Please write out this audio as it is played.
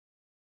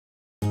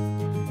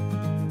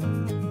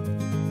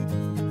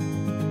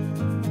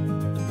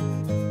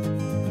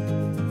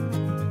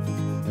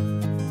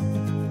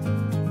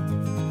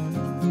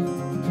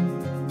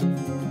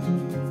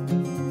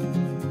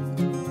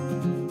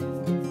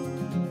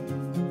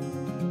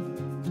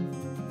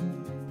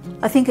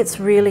I think it's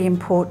really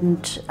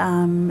important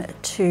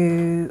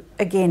to,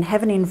 again,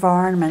 have an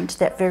environment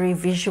that very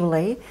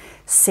visually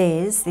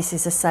says this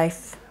is a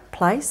safe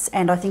place,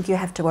 and I think you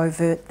have to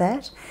overt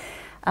that.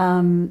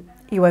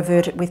 You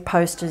overt it with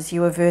posters,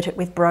 you overt it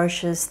with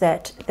brochures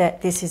that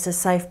this is a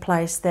safe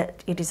place,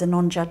 that it is a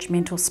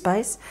non-judgmental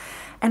space.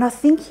 And I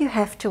think you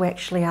have to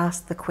actually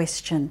ask the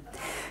question,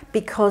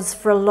 because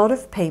for a lot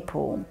of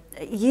people,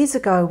 years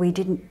ago we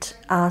didn't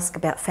ask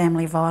about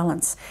family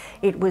violence.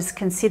 It was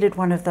considered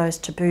one of those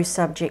taboo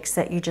subjects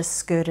that you just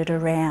skirted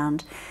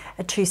around,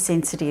 too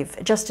sensitive,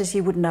 just as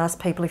you wouldn't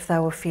ask people if they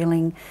were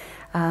feeling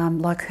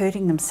like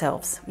hurting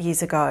themselves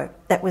years ago.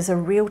 That was a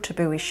real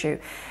taboo issue.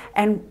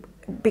 And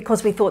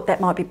because we thought that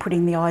might be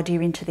putting the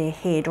idea into their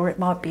head, or it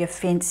might be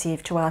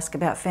offensive to ask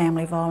about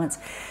family violence.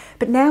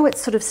 But now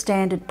it's sort of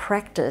standard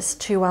practice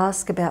to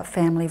ask about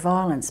family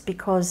violence,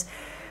 because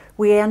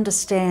we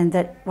understand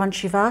that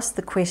once you've asked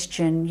the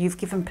question, you've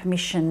given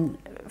permission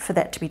for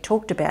that to be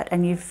talked about,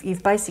 and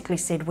you've basically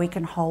said, we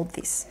can hold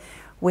this.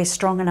 We're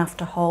strong enough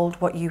to hold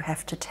what you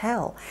have to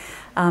tell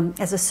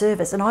as a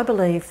service. And I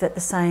believe that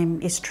the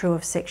same is true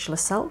of sexual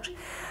assault.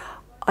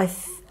 I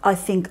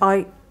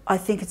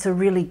think it's a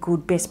really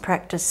good best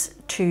practice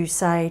to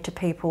say to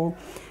people,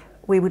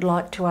 we would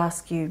like to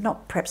ask you,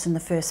 not perhaps in the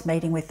first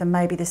meeting with them,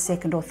 maybe the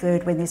second or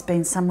third when there's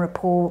been some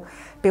rapport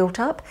built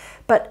up,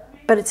 but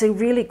it's a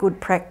really good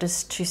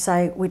practice to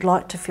say, we'd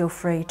like to feel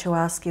free to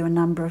ask you a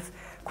number of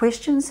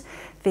questions.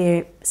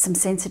 There are some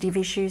sensitive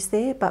issues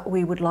there, but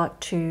we would like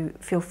to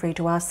feel free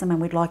to ask them,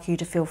 and we'd like you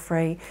to feel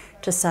free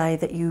to say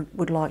that you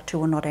would like to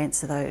or not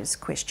answer those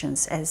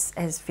questions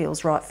as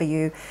feels right for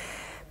you.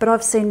 But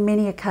I've seen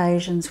many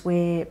occasions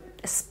where,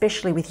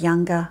 especially with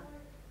younger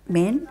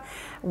men,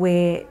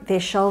 where their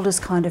shoulders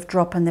kind of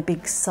drop and the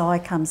big sigh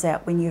comes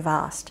out when you've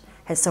asked.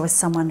 So has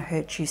someone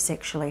hurt you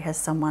sexually? Has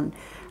someone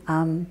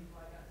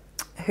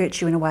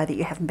hurt you in a way that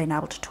you haven't been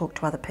able to talk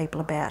to other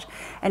people about?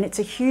 And it's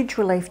a huge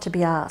relief to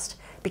be asked,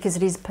 because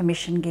it is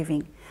permission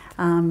giving.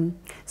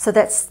 So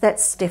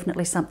that's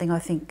definitely something I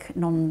think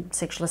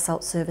non-sexual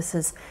assault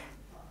services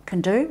can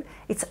do.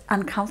 It's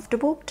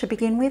uncomfortable to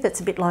begin with. It's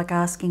a bit like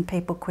asking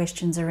people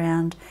questions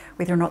around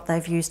whether or not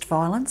they've used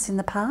violence in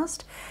the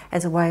past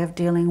as a way of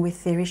dealing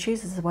with their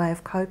issues, as a way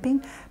of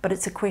coping, but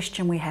it's a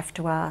question we have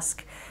to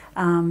ask.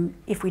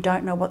 If we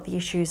don't know what the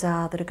issues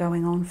are that are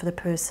going on for the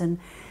person,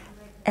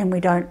 and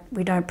we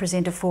don't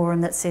present a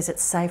forum that says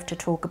it's safe to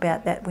talk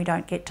about that, we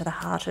don't get to the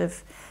heart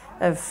of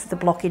the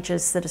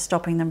blockages that are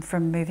stopping them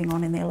from moving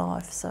on in their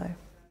life. So,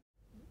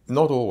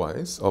 not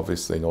always,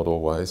 obviously not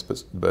always,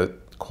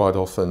 but quite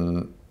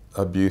often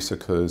abuse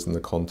occurs in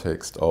the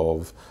context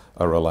of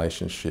a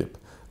relationship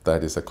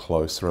that is a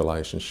close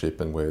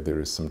relationship, and where there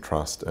is some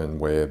trust and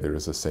where there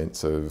is a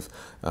sense of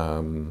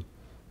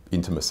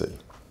intimacy.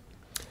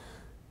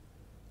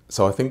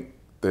 So I think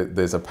that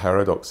there's a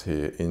paradox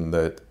here in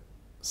that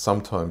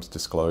sometimes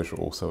disclosure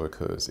also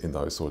occurs in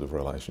those sort of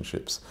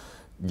relationships,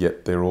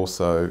 yet there are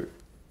also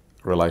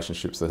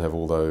relationships that have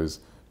all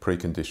those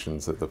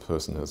preconditions that the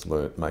person has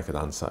learnt make it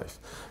unsafe.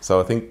 So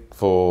I think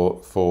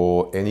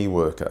for any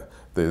worker,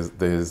 there's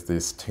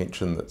this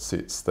tension that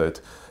sits that,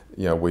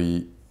 you know,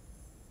 we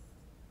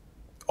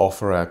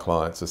offer our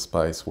clients a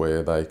space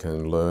where they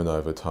can learn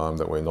over time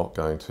that we're not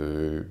going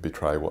to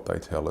betray what they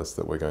tell us,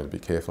 that we're going to be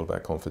careful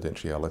about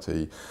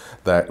confidentiality,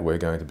 that we're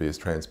going to be as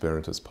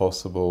transparent as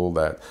possible,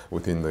 that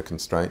within the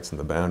constraints and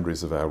the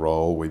boundaries of our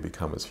role we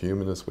become as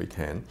human as we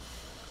can.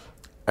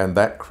 And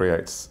that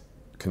creates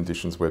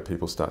conditions where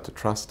people start to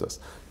trust us.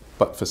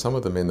 But for some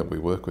of the men that we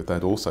work with,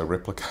 that also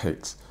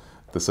replicates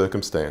the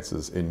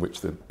circumstances in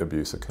which the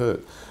abuse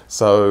occurred.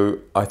 So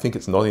I think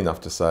it's not enough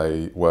to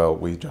say, well,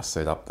 we just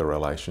set up the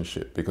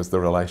relationship, because the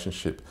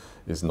relationship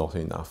is not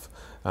enough.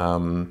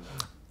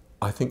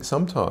 I think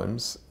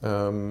sometimes,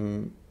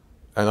 and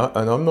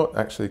I'm not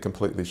actually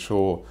completely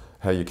sure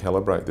how you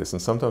calibrate this,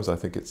 and sometimes I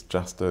think it's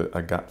just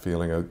a gut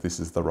feeling of this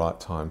is the right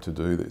time to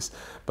do this.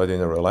 But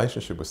in a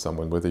relationship with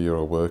someone, whether you're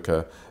a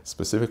worker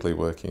specifically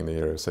working in the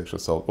area of sexual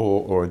assault,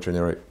 or a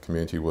generic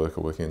community worker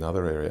working in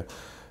another area,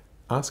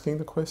 asking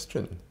the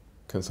question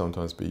can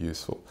sometimes be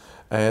useful.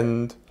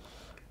 And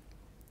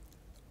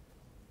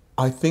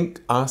I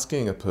think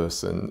asking a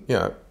person, you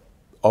know,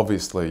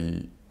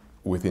 obviously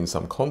within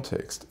some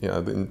context, you know,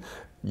 then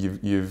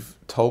you've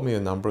told me a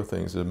number of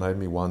things that have made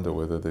me wonder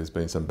whether there's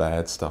been some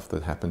bad stuff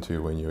that happened to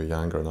you when you were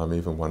younger, and I'm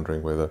even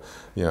wondering whether,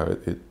 you know,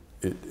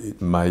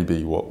 it may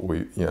be what we,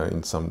 you know,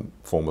 in some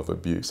form of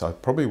abuse. I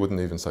probably wouldn't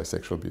even say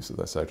sexual abuse at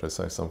that stage. I'd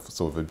say some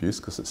sort of abuse,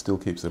 because it still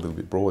keeps it a little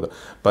bit broader.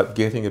 But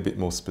getting a bit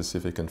more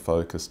specific and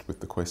focused with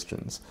the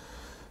questions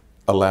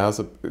allows,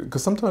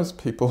 because sometimes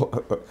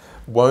people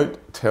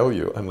won't tell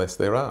you unless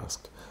they're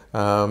asked.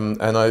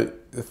 And I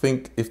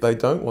think if they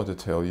don't want to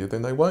tell you,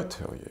 then they won't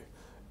tell you.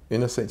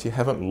 In a sense, you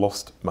haven't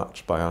lost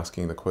much by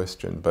asking the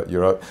question, but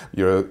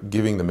you're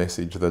giving the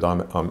message that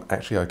I'm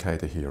actually okay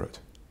to hear it.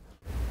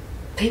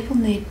 People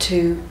need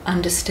to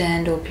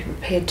understand or be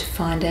prepared to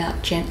find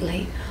out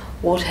gently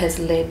what has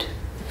led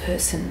the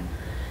person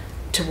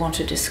to want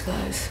to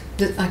disclose.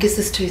 I guess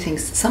there's two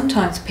things.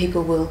 Sometimes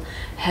people will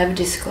have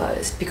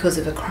disclosed because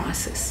of a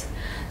crisis.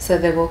 So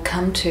they will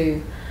come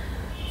to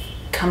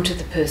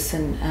the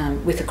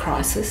person with a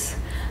crisis,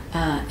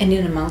 and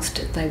in amongst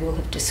it they will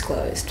have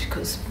disclosed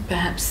because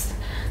perhaps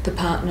the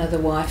partner, the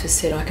wife, has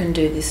said, I can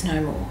do this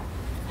no more.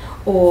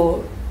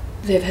 Or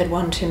they've had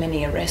one too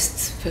many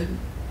arrests for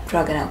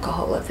drug and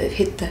alcohol, or they've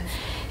hit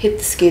the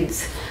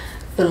skids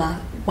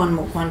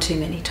one too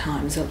many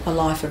times, a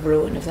life of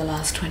ruin of the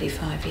last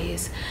 25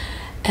 years.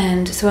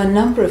 And so a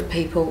number of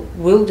people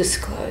will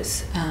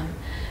disclose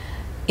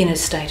in a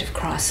state of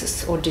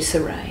crisis or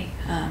disarray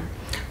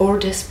or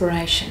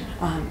desperation.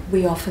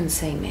 We often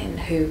see men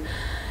who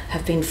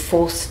have been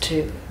forced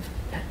to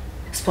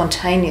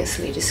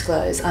spontaneously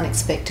disclose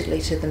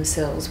unexpectedly to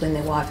themselves when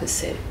their wife has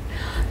said,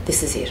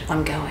 this is it,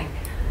 I'm going.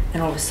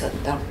 And all of a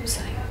sudden they'll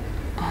say,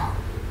 oh,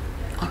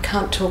 I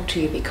can't talk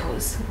to you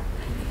because,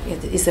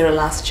 is there a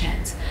last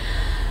chance?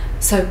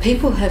 So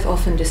people have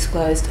often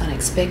disclosed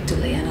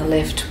unexpectedly and are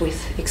left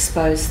with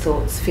exposed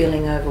thoughts,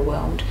 feeling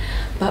overwhelmed,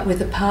 but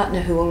with a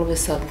partner who all of a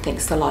sudden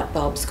thinks the light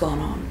bulb's gone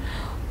on,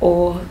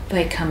 or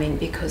they come in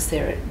because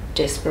they're at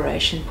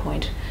desperation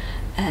point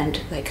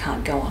and they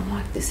can't go on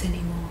like this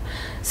anymore.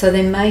 So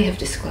they may have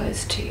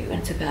disclosed to you,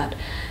 and it's about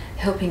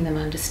helping them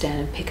understand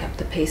and pick up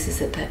the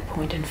pieces at that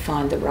point and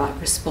find the right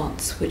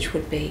response, which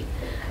would be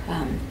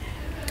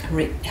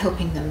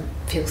helping them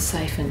feel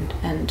safe,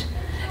 and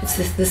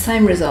it's the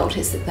same result,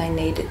 is that they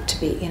need it to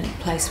be in a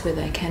place where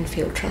they can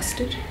feel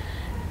trusted,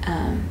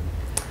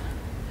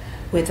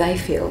 where they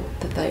feel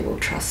that they will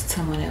trust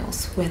someone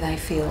else, where they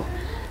feel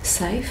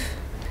safe.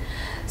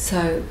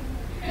 So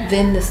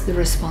then the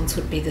response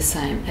would be the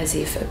same as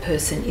if a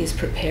person is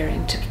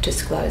preparing to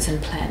disclose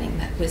and planning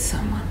that with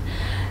someone.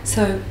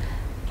 So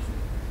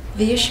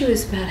the issue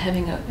is about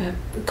having a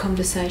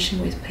conversation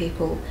with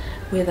people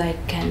where they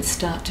can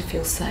start to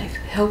feel safe.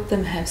 Help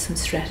them have some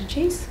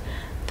strategies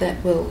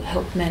that will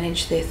help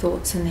manage their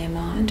thoughts and their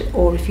mind,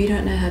 or if you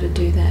don't know how to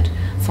do that,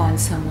 find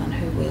someone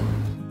who will.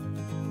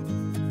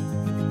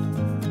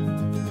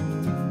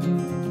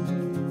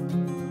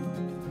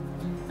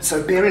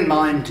 So bear in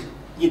mind,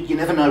 you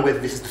never know whether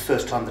this is the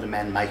first time that a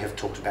man may have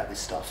talked about this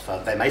stuff.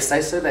 They may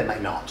say so, they may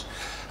not.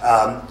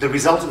 The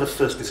result of a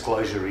first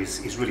disclosure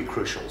is really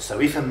crucial. So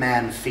if a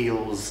man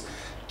feels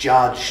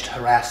judged,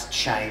 harassed,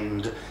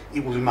 shamed,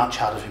 it will be much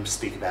harder for him to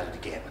speak about it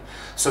again.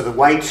 So the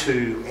way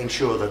to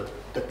ensure that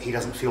he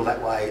doesn't feel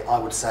that way, I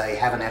would say,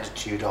 have an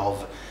attitude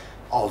of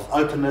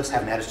openness,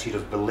 have an attitude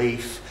of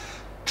belief.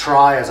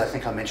 Try, as I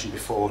think I mentioned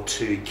before,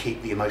 to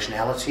keep the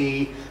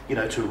emotionality,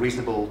 to a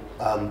reasonable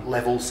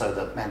level, so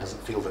that man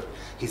doesn't feel that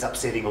he's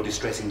upsetting or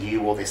distressing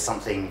you, or there's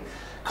something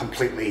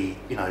completely,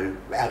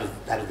 out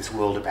of this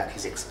world about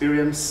his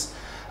experience.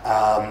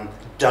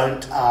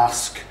 Don't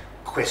ask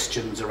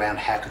questions around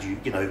how could you,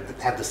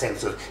 have the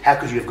sense of how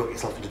could you have got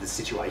yourself into this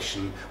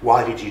situation?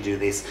 Why did you do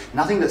this?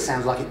 Nothing that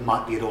sounds like it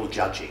might be at all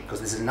judging, because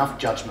there's enough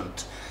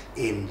judgment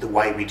in the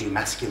way we do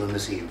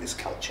masculinity in this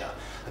culture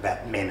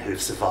about men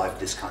who've survived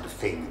this kind of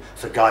thing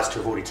for guys to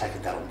have already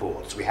taken that on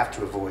board. So we have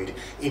to avoid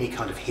any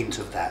kind of hint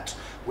of that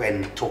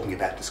when talking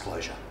about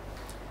disclosure.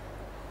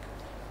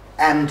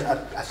 And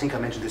I think I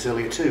mentioned this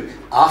earlier too,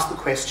 ask the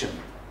question.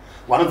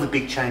 One of the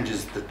big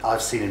changes that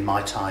I've seen in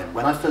my time,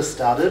 when I first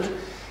started,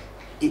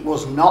 it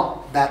was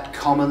not that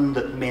common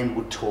that men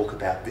would talk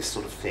about this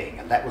sort of thing,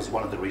 and that was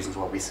one of the reasons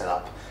why we set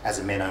up as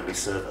a men-only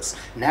service.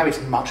 Now it's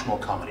much more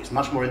common, it's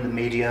much more in the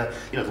media.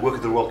 The work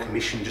of the Royal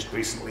Commission just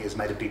recently has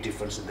made a big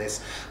difference in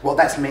this. What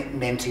that's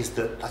meant is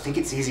that I think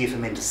it's easier for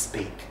men to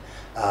speak.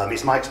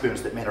 It's my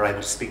experience that men are able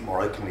to speak more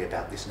openly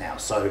about this now.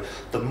 So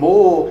the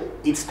more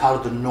it's part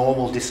of the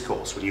normal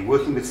discourse, when you're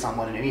working with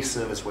someone in any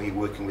service where you're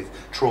working with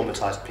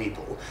traumatised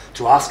people,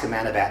 to ask a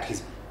man about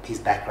his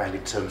background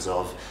in terms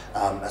of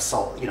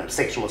assault,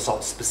 sexual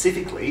assault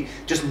specifically,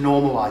 just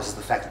normalises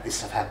the fact that this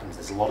stuff happens.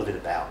 There's a lot of it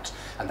about,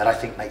 and that I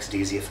think makes it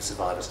easier for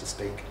survivors to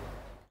speak.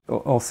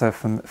 Also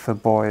for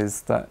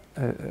boys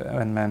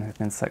and men who've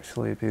been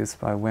sexually abused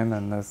by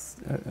women, there's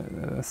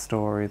a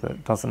story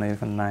that doesn't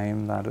even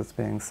name that as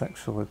being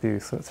sexual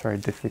abuse, so it's very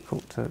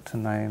difficult to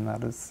name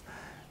that as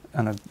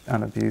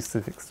an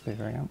abusive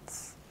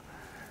experience.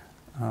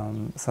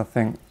 So I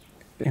think,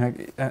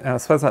 and I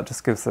suppose that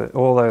just gives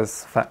all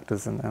those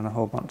factors and a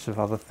whole bunch of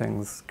other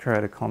things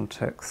create a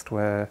context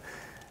where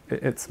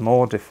it's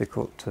more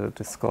difficult to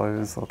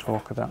disclose or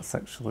talk about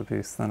sexual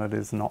abuse than it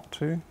is not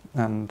to.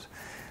 And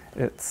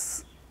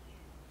it's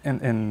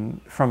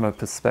from a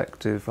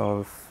perspective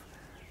of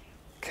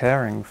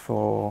caring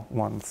for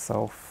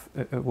oneself,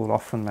 it will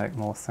often make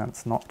more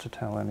sense not to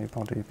tell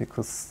anybody,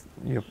 because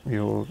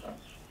you're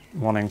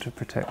wanting to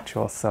protect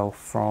yourself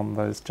from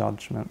those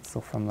judgments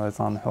or from those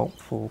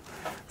unhelpful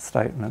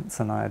statements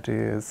and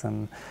ideas.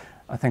 And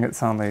I think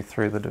it's only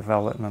through the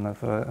development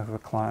of a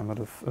climate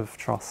of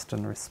trust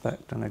and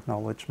respect and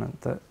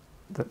acknowledgement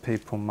that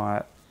people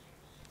might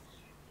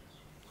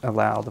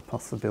allow the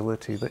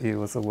possibility that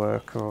you as a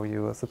worker or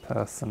you as a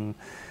person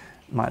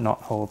might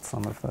not hold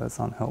some of those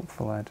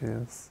unhelpful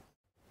ideas.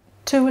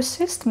 To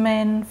assist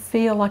men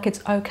feel like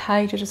it's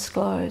okay to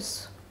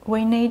disclose,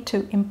 we need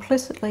to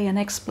implicitly and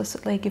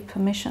explicitly give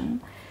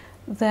permission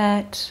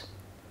that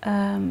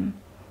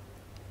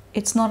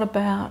it's not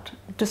about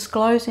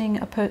disclosing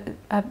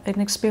an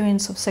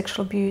experience of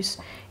sexual abuse.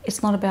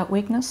 It's not about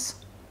weakness.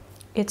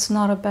 It's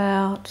not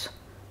about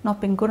not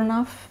being good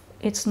enough.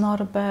 It's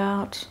not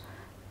about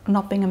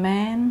not being a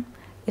man.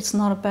 It's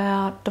not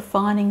about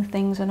defining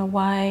things in a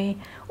way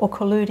or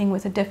colluding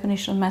with a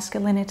definition of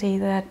masculinity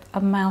that a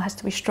male has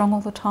to be strong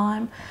all the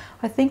time.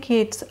 I think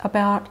it's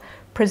about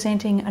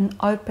presenting an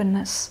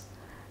openness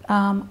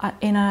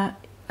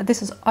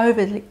this is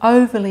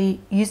overly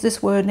used,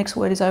 this next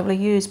word is overly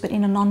used, but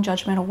in a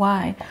non-judgmental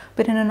way,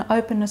 but in an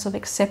openness of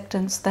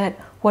acceptance that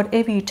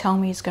whatever you tell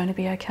me is going to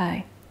be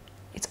okay.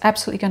 It's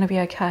absolutely going to be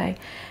okay.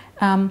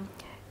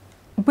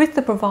 With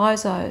the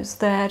provisos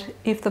that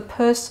if the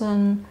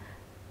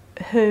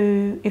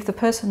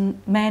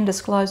man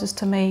discloses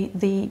to me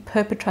the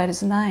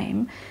perpetrator's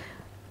name,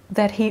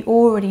 that he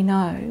already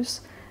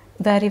knows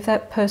that if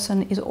that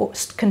person is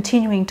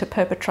continuing to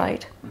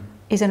perpetrate,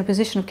 is in a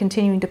position of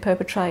continuing to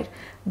perpetrate,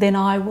 then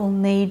I will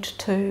need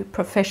to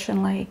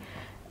professionally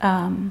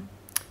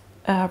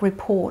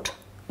report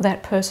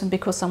that person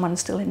because someone's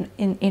still in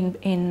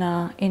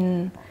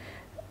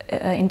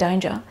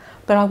danger.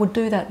 But I would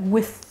do that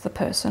with the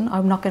person.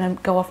 I'm not going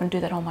to go off and do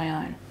that on my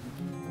own.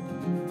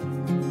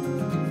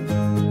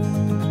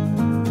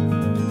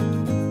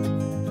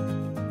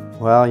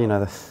 Well,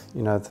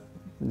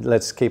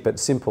 let's keep it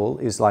simple,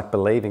 is like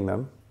believing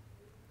them,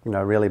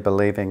 really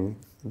believing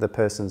the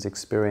person's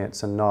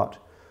experience and not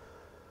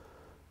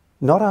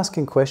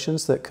asking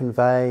questions that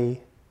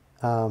convey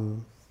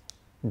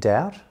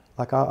doubt.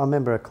 Like I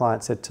remember a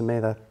client said to me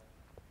that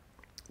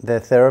their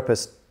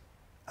therapist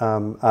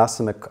asked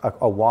them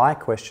a why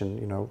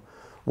question,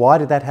 why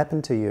did that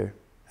happen to you?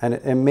 And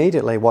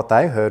immediately what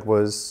they heard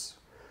was,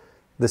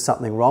 there's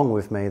something wrong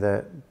with me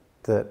that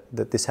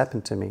this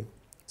happened to me.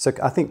 So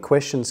I think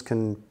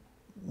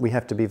we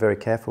have to be very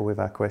careful with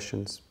our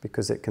questions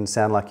because it can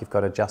sound like you've got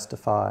to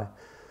justify.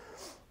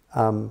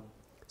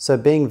 So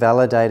being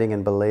validating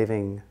and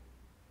believing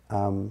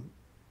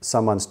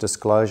someone's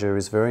disclosure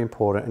is very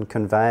important, and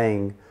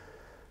conveying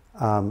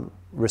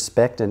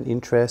respect and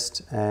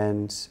interest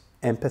and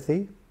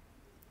empathy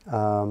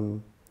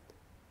and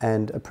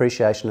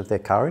appreciation of their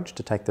courage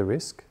to take the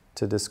risk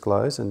to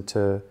disclose and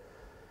to,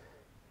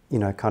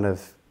 kind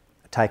of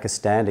take a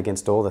stand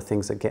against all the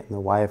things that get in the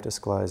way of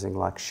disclosing,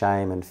 like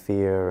shame and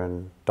fear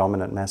and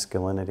dominant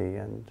masculinity.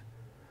 And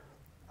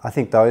I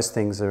think those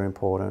things are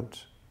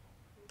important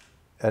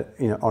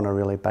on a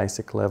really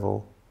basic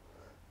level.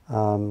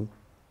 So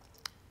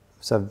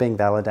being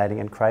validating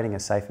and creating a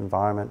safe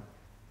environment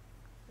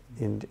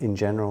in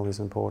general is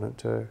important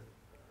too.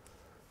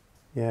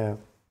 Yeah.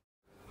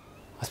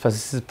 I suppose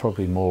this is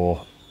probably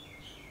more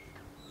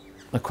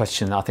a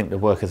question I think the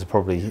workers are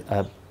probably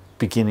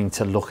beginning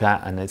to look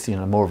at, and it's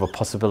more of a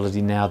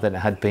possibility now than it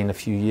had been a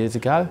few years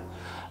ago.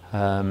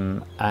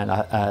 And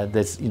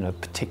there's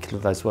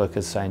particularly those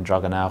workers, say in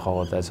drug and alcohol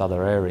or those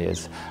other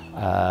areas,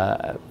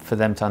 for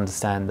them to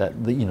understand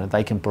that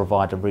they can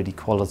provide a really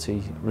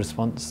quality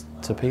response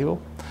to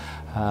people.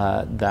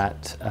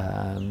 That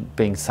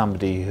being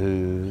somebody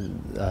who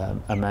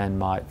a man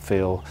might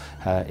feel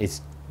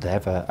they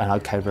have an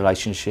okay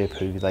relationship,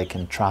 who they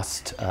can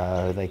trust,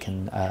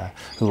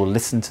 who will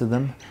listen to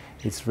them,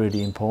 is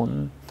really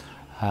important.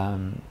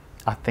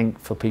 I think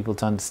for people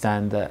to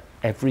understand that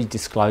every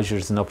disclosure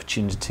is an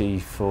opportunity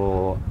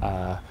for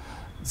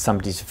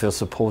somebody to feel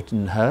supported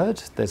and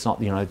heard. There's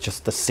not,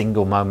 just a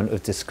single moment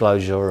of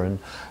disclosure, and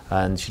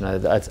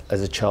as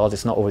a child,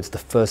 it's not always the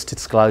first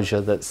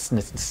disclosure that's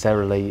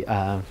necessarily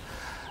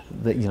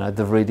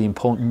the really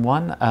important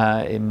one.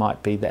 It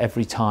might be that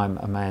every time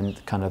a man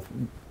kind of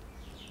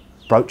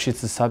broaches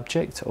the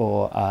subject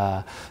or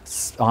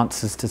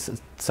answers to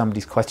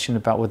somebody's question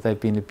about whether they've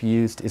been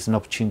abused is an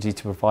opportunity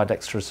to provide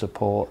extra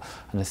support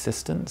and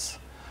assistance.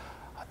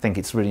 I think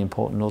it's really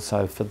important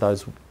also for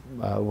those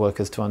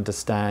workers to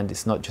understand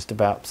it's not just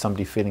about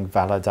somebody feeling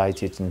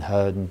validated and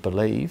heard and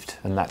believed,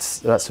 and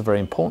that's a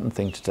very important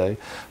thing to do,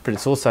 but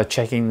it's also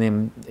checking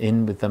them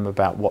in with them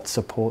about what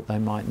support they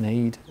might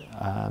need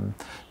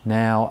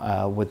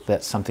now, with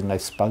that something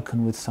they've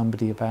spoken with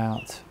somebody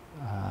about.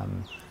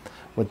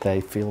 Would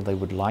they feel they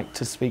would like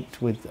to speak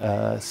with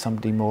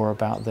somebody more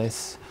about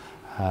this?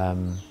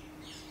 And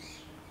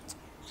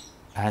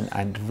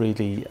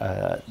really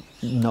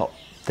not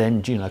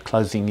then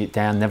closing it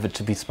down, never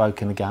to be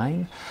spoken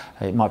again.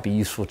 It might be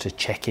useful to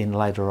check in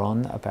later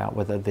on about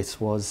whether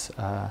this was,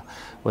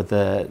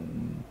 whether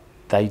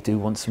they do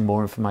want some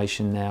more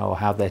information now, or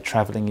how they're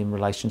travelling in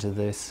relation to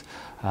this.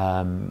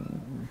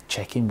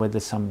 Check in whether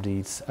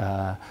somebody's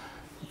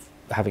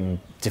having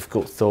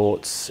difficult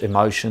thoughts,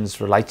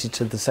 emotions related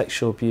to the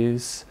sexual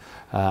abuse,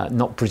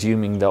 not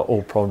presuming that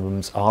all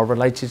problems are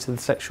related to the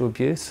sexual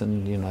abuse,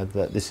 and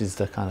that this is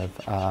the kind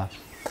of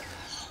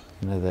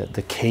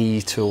the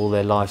key to all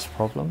their life's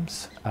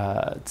problems.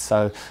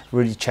 So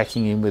really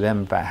checking in with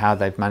them about how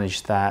they've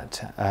managed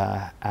that,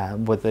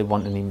 whether they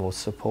want any more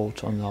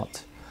support or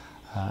not.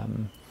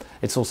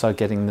 It's also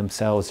getting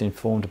themselves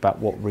informed about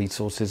what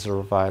resources are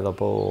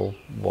available,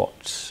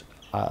 what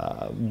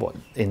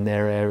in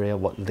their area,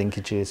 what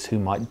linkages, who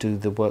might do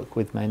the work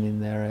with men in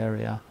their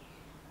area,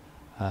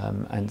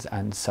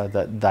 and so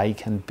that they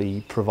can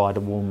provide a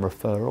warm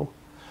referral.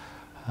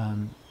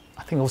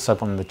 I think also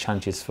one of the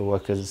challenges for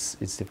workers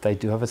is if they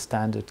do have a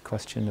standard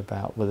question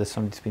about whether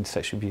somebody's been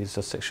sexually abused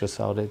or sexually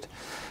assaulted,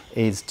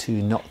 is to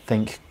not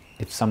think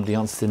if somebody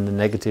answered in the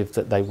negative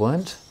that they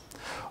weren't,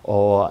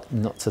 or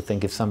not to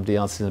think if somebody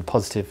answers in the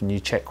positive and you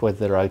check whether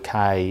they're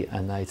okay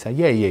and they say,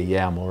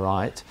 yeah, I'm all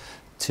right,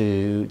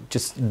 to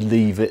just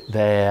leave it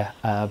there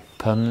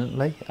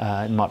permanently.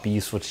 It might be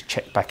useful to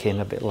check back in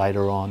a bit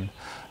later on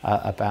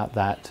about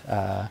that,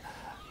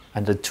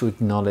 and to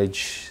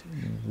acknowledge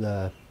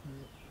the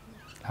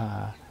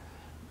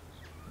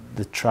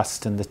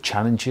trust and the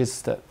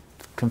challenges that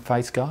can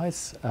face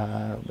guys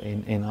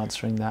in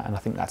answering that. And I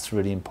think that's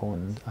really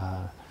important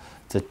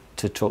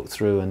to talk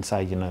through and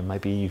say,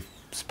 maybe you've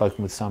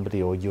spoken with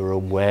somebody or you're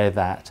aware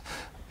that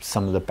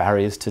some of the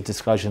barriers to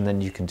disclosure, and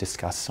then you can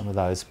discuss some of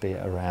those, be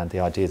it around the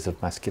ideas of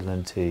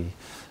masculinity,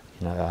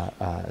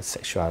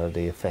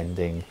 sexuality,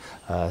 offending,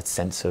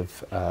 sense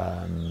of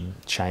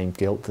shame,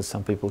 guilt that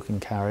some people can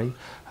carry.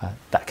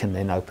 That can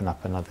then open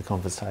up another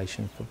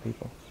conversation for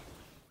people.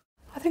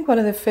 I think one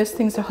of the first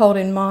things to hold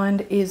in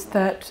mind is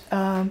that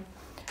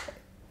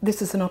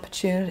this is an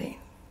opportunity,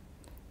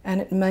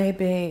 and it may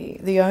be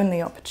the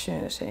only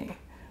opportunity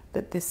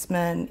that this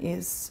man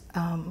is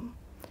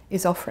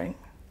offering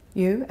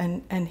you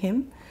and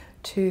him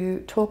to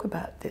talk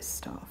about this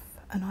stuff.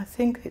 And I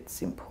think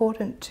it's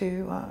important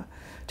to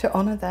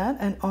honour that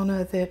and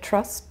honour their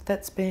trust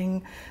that's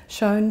being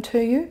shown to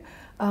you,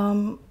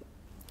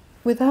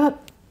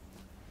 without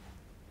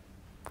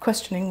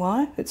questioning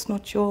why. It's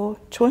not your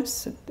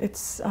choice.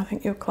 It's, I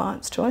think, your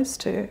client's choice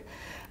to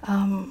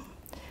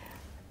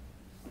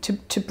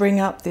bring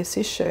up this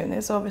issue, and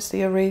there's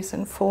obviously a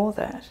reason for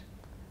that.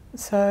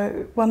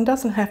 So one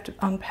doesn't have to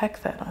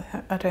unpack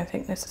that, I don't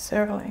think,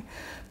 necessarily,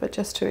 but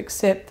just to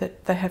accept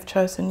that they have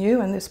chosen you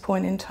in this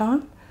point in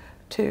time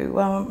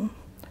to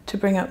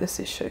bring up this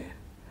issue.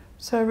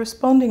 So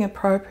responding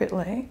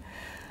appropriately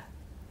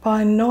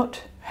by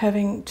not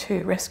having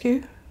to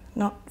rescue,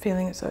 not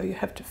feeling as though you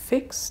have to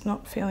fix,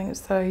 not feeling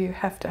as though you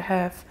have to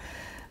have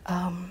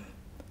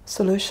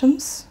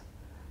solutions,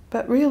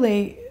 but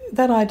really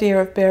that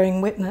idea of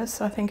bearing witness,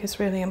 I think, is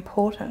really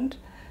important.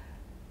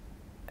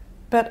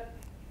 But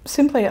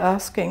simply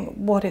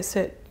asking, what is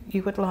it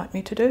you would like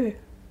me to do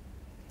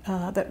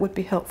that would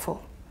be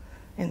helpful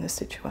in this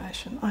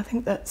situation? I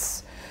think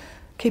that's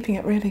keeping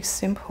it really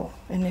simple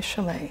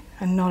initially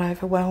and not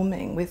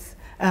overwhelming with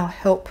our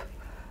help.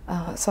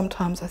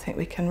 Sometimes I think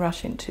we can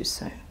rush in too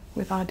soon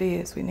with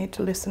ideas. We need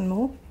to listen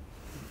more,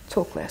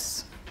 talk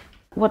less.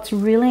 What's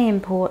really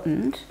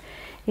important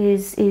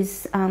is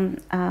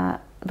the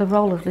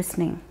role of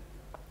listening,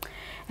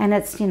 and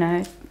it's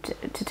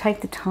to take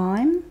the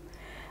time.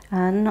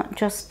 Not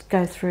just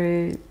go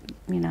through,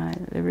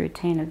 the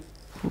routine of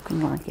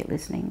looking like you're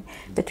listening,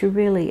 but to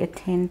really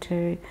attend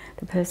to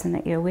the person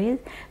that you're with,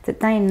 that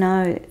they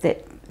know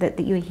that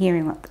you're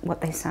hearing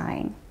what they're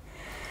saying.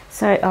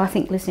 So I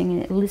think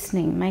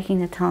listening, making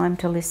the time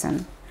to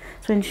listen.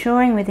 So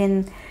ensuring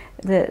within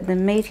the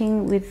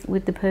meeting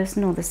with the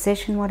person or the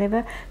session,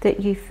 whatever,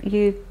 that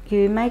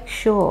you make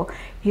sure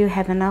you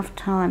have enough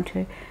time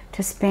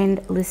to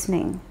spend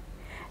listening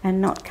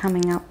and not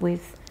coming up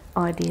with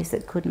ideas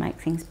that could make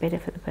things better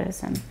for the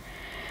person.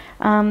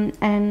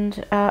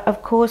 And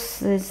of course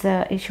there's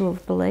the issue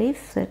of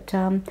belief, that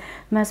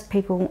most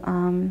people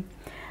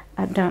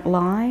don't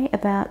lie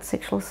about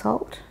sexual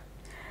assault,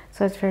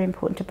 so it's very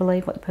important to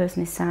believe what the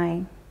person is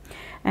saying.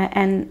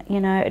 And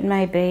it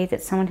may be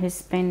that someone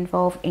who's been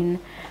involved in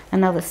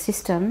another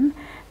system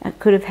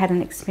could have had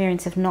an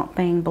experience of not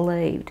being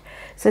believed.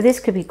 So this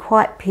could be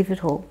quite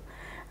pivotal.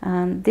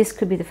 This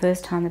could be the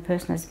first time the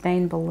person has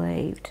been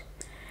believed.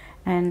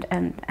 And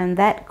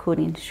that could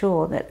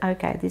ensure that,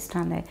 okay, this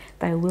time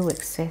they will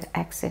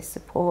access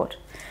support.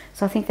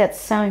 So I think that's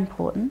so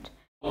important.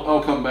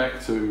 I'll come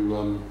back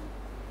to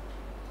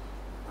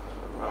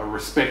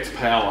respect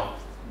power.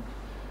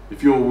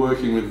 If you're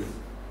working with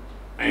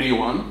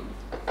anyone,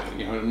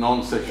 in a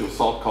non-sexual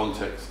assault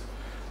context,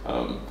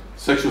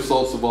 sexual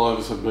assault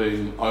survivors have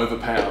been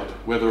overpowered,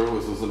 whether it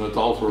was as an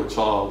adult or a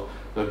child.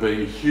 They've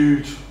been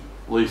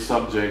hugely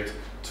subject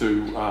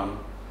to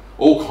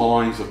all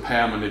kinds of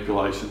power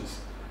manipulations,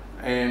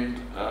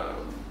 and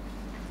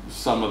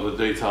some of the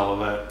detail of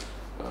that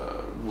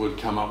would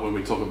come up when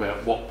we talk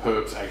about what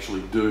perps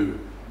actually do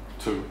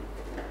to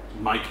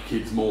make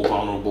kids more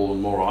vulnerable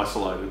and more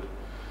isolated.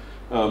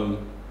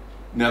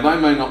 Now,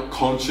 they may not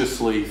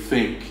consciously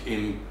think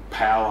in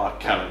power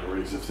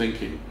categories of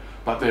thinking,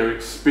 but their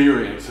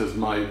experience has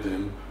made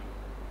them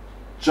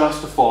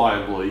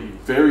justifiably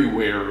very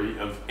wary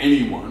of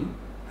anyone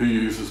who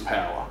uses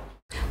power.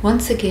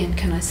 Once again,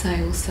 can I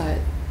say also,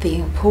 the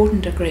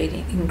important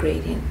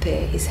ingredient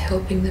there is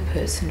helping the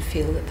person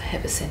feel that they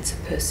have a sense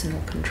of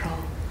personal control.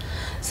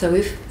 So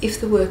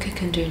if the worker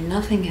can do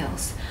nothing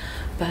else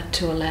but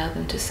to allow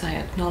them to say,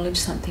 acknowledge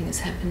something has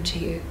happened to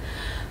you,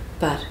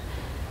 but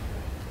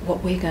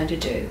what we're going to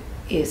do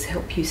is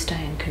help you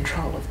stay in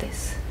control of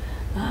this.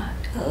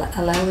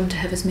 Allow them to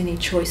have as many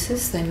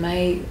choices. They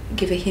may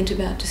give a hint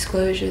about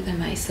disclosure. They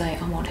may say,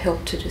 I want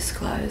help to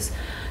disclose,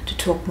 to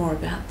talk more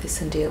about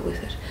this and deal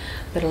with it.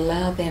 But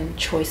allow them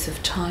choice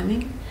of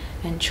timing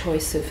and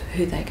choice of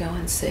who they go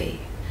and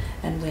see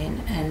and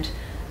when, and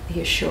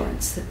the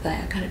assurance that they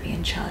are going to be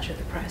in charge of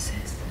the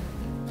process.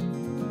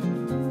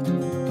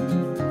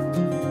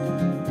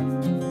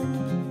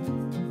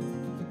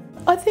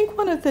 I think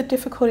one of the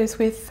difficulties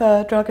with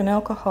drug and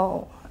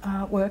alcohol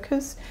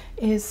workers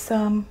is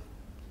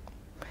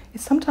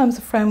sometimes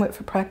the framework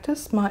for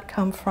practice might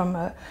come from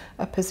a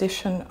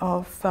position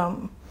of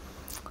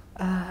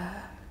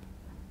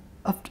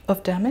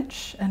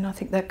damage, and I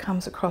think that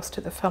comes across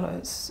to the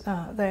fellows.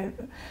 They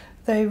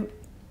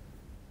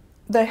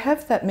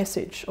have that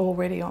message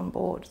already on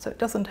board, so it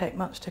doesn't take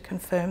much to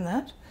confirm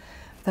that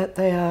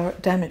they are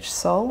damaged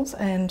souls,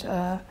 and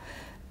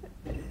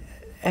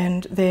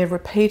their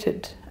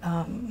repeated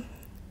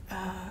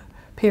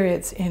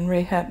periods in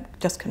rehab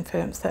just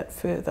confirms that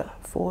further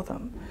for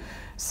them.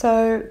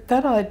 So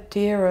that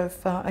idea of,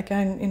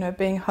 again, you know,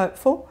 being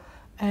hopeful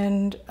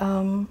and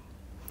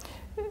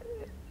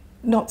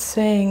not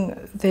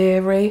seeing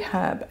their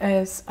rehab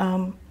as,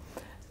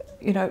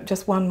 you know,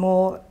 just one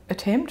more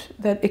attempt,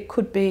 that it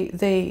could be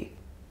the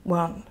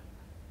one.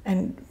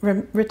 And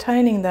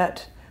retaining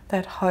that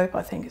hope,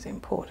 I think, is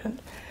important.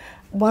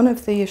 One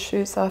of the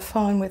issues I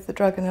find with the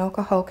drug and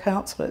alcohol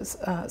counsellors,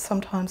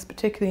 sometimes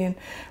particularly in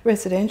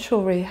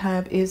residential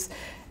rehab, is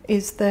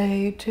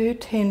they do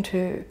tend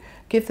to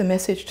give the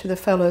message to the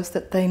fellows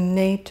that they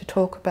need to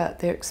talk about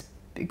their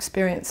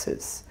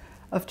experiences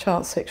of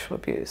child sexual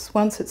abuse.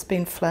 Once it's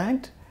been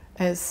flagged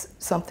as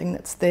something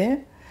that's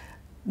there,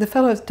 the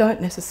fellows don't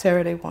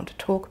necessarily want to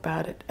talk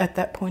about it at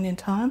that point in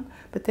time,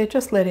 but they're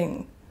just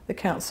letting the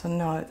counsellor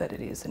know that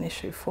it is an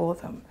issue for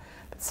them.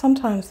 But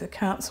sometimes the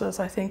counsellors,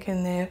 I think,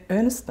 in their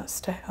earnestness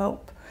to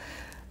help,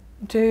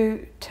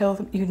 do tell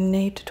them, you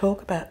need to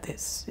talk about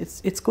this,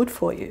 it's good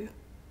for you,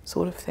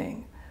 sort of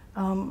thing.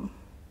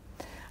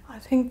 I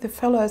think the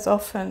fellows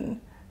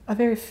often are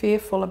very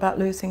fearful about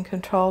losing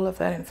control of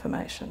that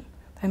information.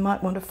 They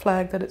might want to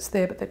flag that it's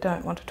there, but they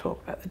don't want to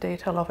talk about the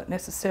detail of it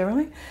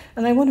necessarily.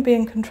 And they want to be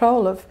in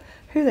control of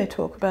who they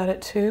talk about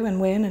it to, and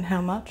when, and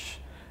how much,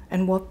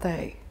 and what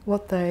they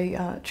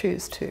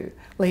choose to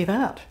leave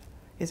out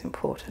is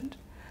important.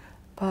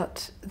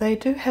 But they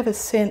do have a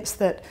sense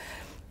that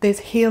there's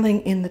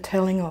healing in the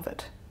telling of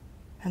it.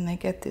 And they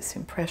get this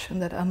impression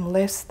that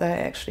unless they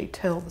actually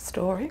tell the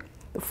story,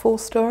 the full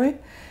story,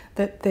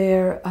 that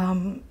their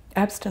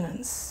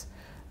abstinence,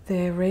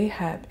 their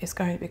rehab is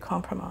going to be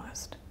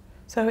compromised.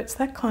 So it's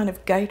that kind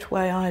of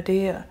gateway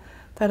idea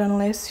that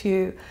unless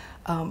you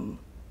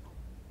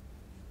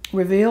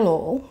reveal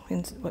all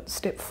in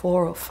step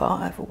 4 or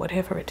 5 or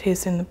whatever it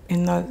is in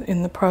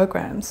the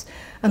programs,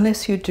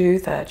 unless you do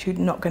that, you're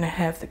not going to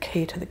have the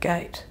key to the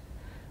gate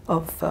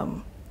of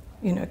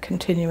you know,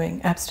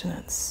 continuing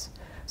abstinence.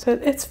 So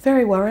it's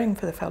very worrying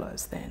for the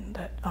fellows then,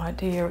 that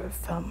idea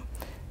of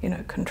you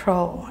know,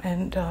 control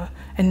and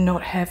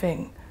not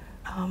having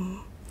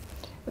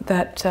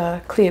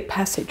that clear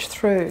passage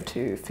through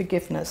to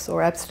forgiveness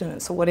or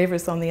abstinence or whatever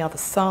is on the other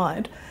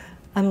side,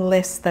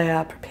 unless they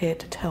are prepared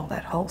to tell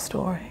that whole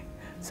story.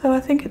 So I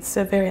think it's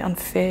a very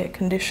unfair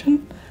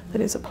condition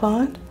that is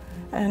applied,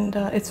 and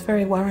it's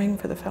very worrying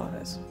for the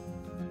fellows.